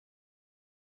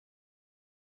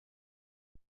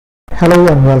Hello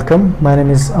and welcome. My name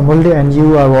is Amulya and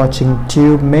you are watching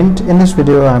Tube Mint. In this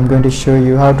video I'm going to show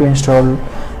you how to install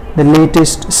the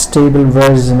latest stable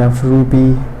version of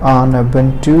Ruby on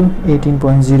Ubuntu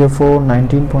 18.04,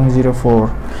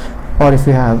 19.04, or if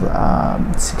you have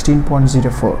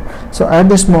 16.04. so at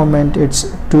this moment it's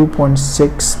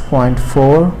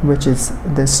 2.6.4, which is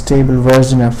the stable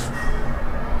version of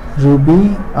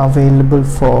Ruby available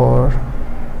for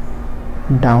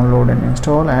download and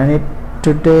install, and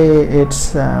today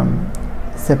it's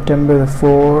September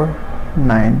 4,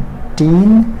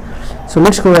 19. So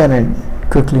let's go ahead and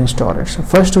quickly install it. So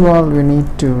first of all, we need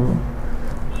to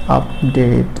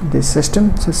update the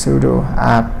system. So sudo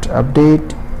apt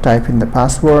update, type in the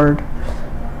password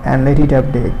and let it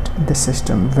update the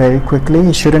system very quickly.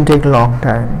 It shouldn't take a long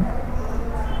time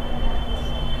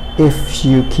if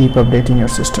you keep updating your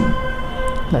system,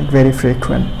 like very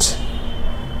frequent.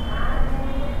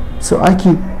 So I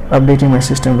keep updating my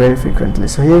system very frequently.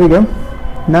 So here we go.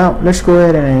 Now let's go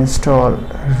ahead and install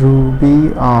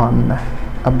Ruby on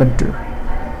Ubuntu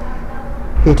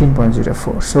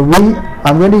 18.04. so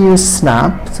I'm going to use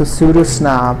snap. So sudo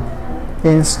snap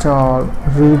install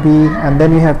Ruby, and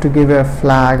then you have to give a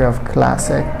flag of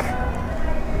classic.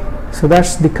 So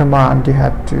that's the command you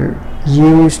have to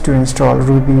use to install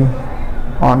Ruby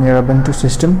on your Ubuntu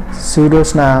system. Sudo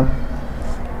snap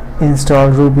install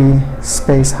Ruby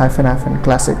space ----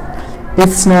 classic.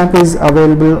 If snap is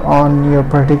available on your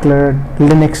particular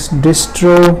Linux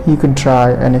distro, you can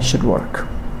try and it should work,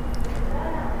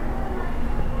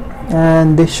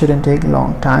 and this shouldn't take a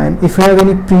long time. If you have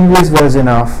any previous version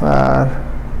of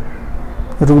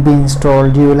Ruby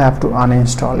installed, you will have to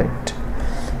uninstall it,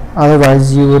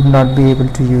 otherwise you would not be able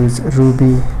to use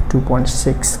Ruby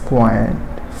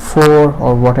 2.6.4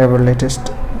 or whatever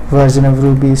latest version of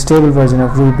Ruby, stable version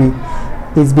of Ruby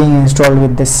is being installed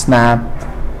with this snap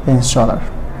installer.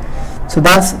 So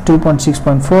that's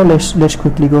 2.6.4. let's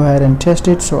quickly go ahead and test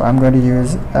it. So I'm going to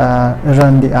use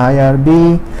run the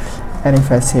IRB, and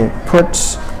if I say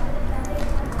put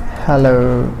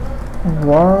hello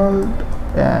world,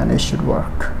 and it should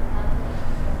work.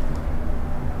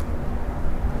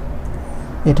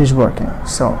 It is working.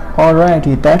 So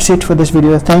alrighty, that's it for this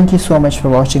video. Thank you so much for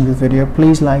watching this video.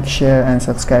 Please like, share and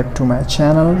subscribe to my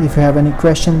channel. If you have any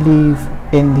question, leave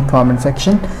in the comment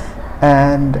section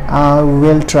and I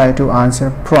will try to answer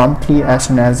promptly as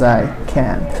soon as I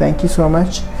can. Thank you so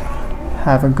much.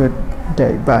 Have a good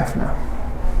day. Bye for now.